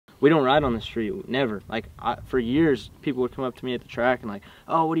we don't ride on the street, never. Like, for years, people would come up to me at the track and like,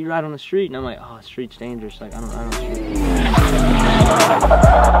 oh, what do you ride on the street? And I'm like, oh, the street's dangerous. Like, I don't ride on the street.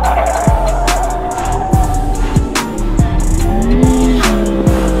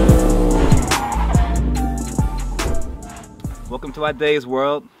 Welcome to our day's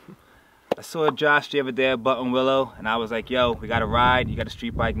world. I saw Josh the other day at Button Willow, and I was like, yo, we got a ride, you got a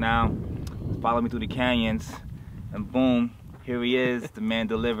street bike now. Follow me through the canyons, and boom, here he is, the man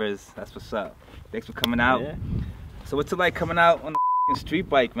delivers. That's what's up. Thanks for coming out. Yeah. So what's it like coming out on a street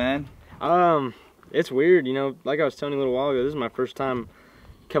bike, man? It's weird, you know, like I was telling you a little while ago, this is my first time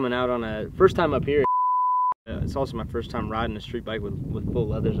coming out on first time up here. It's also my first time riding a street bike with full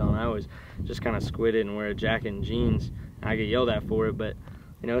leathers on. I always just kind of squid it and wear a jacket and jeans, and I get yelled at for it, but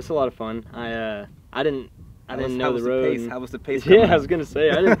you know, it's a lot of fun. I didn't know the road. How was the pace? Yeah, I was gonna say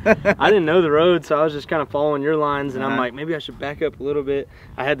I didn't know the road, so I was just kind of following your lines, and I'm like, maybe I should back up a little bit.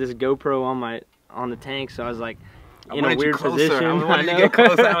 I had this GoPro on the tank, so I was like in a weird position. I wanted to get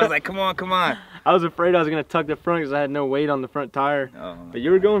closer. I was like, come on, come on. I was afraid I was gonna tuck the front because I had no weight on the front tire. Oh, but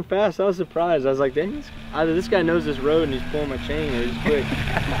you were going fast. I was surprised. I was like, dang, either this guy knows this road and he's pulling my chain, or he's quick.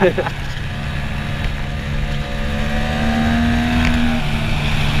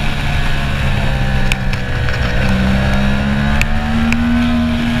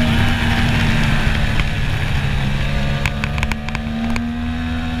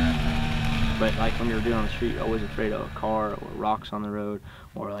 But like when we were doing on the street, you're always afraid of a car or rocks on the road,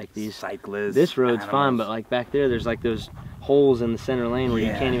 or like these cyclists. This road's fine, but like back there's like those holes in the center lane where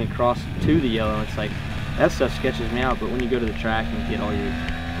you can't even cross to the yellow. It's like that stuff sketches me out. But when you go to the track and get all your, your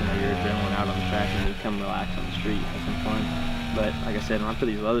adrenaline out on the track and you come relax on the street, have some fun. But like I said, when I put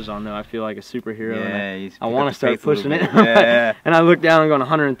these leathers on, though, I feel like a superhero. Yeah, and I want to start pushing it. Yeah. And I look down and going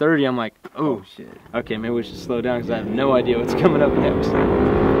 130. I'm like, oh shit. Okay, maybe we should slow down because I have no idea what's coming up next.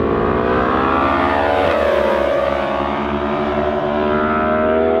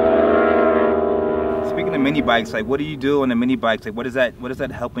 Mini bikes, like what do you do on the mini bikes? Like what is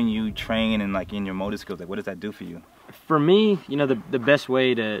that helping you train and like in your motor skills? Like what does that do for you? For me, you know, the best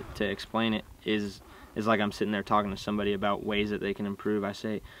way to explain it is like I'm sitting there talking to somebody about ways that they can improve. I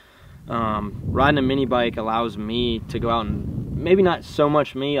say riding a mini bike allows me to go out and maybe not so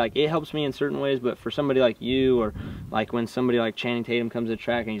much me, like it helps me in certain ways, but for somebody like you, or like when somebody like Channing Tatum comes to the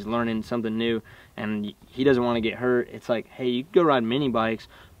track and he's learning something new and he doesn't want to get hurt, it's like, hey, you can go ride mini bikes,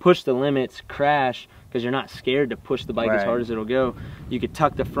 push the limits, crash, because you're not scared to push the bike as hard as it'll go. You could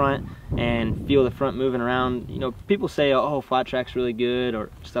tuck the front and feel the front moving around. You know, people say, oh, flat track's really good or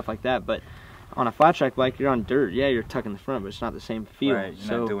stuff like that, but on a flat track bike, you're on dirt. Yeah, you're tucking the front, but it's not the same feel. Right,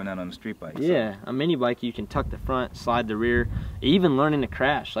 you're not doing that on a street bike. Yeah, a mini bike, you can tuck the front, slide the rear, even learning to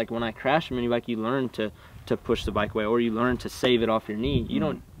crash. Like when I crash a mini bike, you learn to push the bike away, or you learn to save it off your knee. You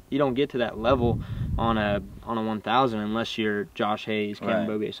don't get to that level on a 1000 unless you're Josh Hayes, Cameron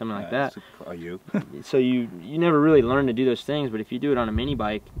Bobie, something like that. Are you? So you never really learn to do those things, but if you do it on a mini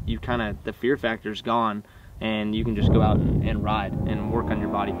bike, you the fear factor's gone, and you can just go out and ride and work on your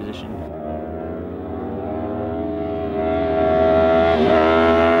body position.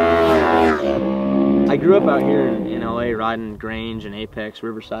 I grew up out here in LA riding Grange and Apex,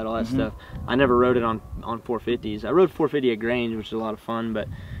 Riverside, all that stuff. I never rode it on 450s. I rode 450 at Grange, which is a lot of fun, but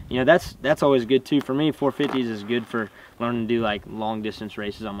you know, that's always good too. For me, 450s is good for learning to do like long distance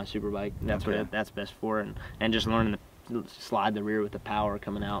races on my super bike. That's what that's best for, and just learning to slide the rear with the power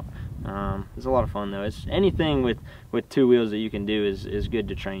coming out. It's a lot of fun though. It's anything with two wheels that you can do is good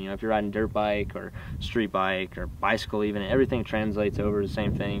to train. You know, if you're riding dirt bike or street bike or bicycle, even everything translates over the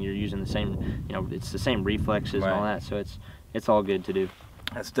same thing. You're using the same, you know, it's the same reflexes and all that. So it's all good to do.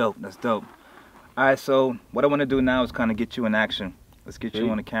 That's dope. That's dope. All right, so what I want to do now is kind of get you in action. Let's get you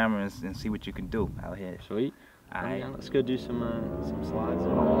on the camera and see what you can do out here. Sweet. All right, let's go do some slides.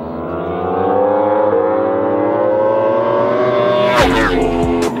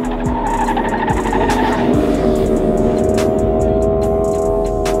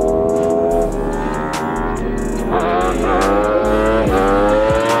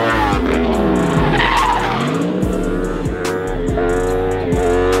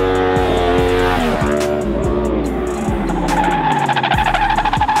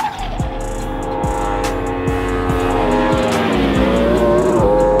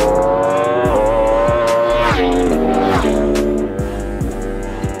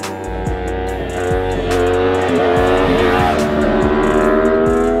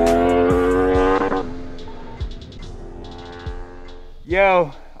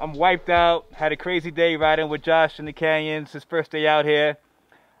 Yo, I'm wiped out. Had a crazy day riding with Josh in the canyons. His first day out here.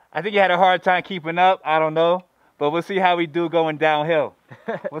 I think he had a hard time keeping up. I don't know. But we'll see how we do going downhill.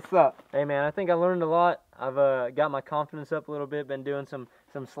 What's up? Hey man, I think I learned a lot. I've got my confidence up a little bit, been doing some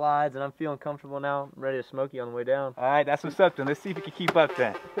slides, and I'm feeling comfortable now. I'm ready to smoke you on the way down. All right, that's what's up then. Let's see if we can keep up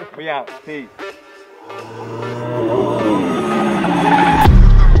then. We out. Peace.